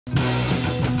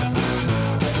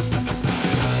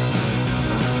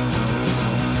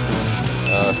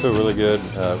feel really good.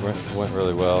 Went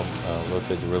really well.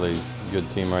 Lote's a really good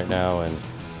team right now, and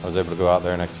I was able to go out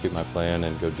there and execute my plan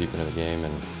and go deep into the game,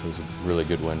 and it was a really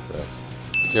good win for us.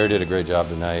 Jerry did a great job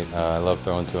tonight. I love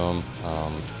throwing to him.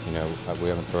 You know, we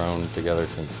haven't thrown together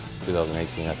since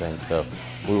 2018, I think, so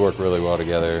we work really well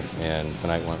together, and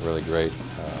tonight went really great.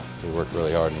 We worked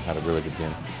really hard and had a really good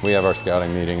game. We have our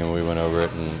scouting meeting, and we went over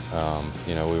it, and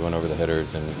you know, we went over the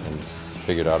hitters and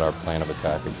figured out our plan of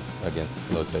attack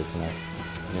against Lote tonight.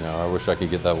 You know, I wish I could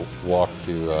get that walk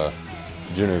to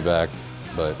Junu back,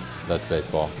 but that's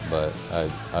baseball. But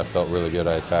I felt really good.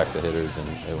 I attacked the hitters, and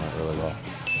it went really well.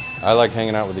 I like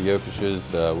hanging out with the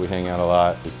Jokishes. We hang out a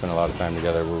lot. We spend a lot of time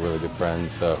together. We're really good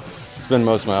friends. So I spend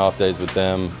most of my off days with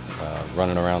them,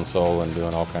 running around Seoul and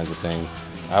doing all kinds of things.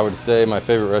 I would say my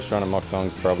favorite restaurant in Mokdong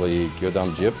is probably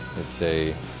Gyodam Jip. It's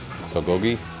a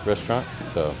sogogi restaurant,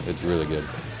 so it's really good.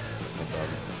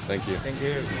 Thank you. Thank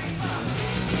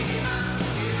you.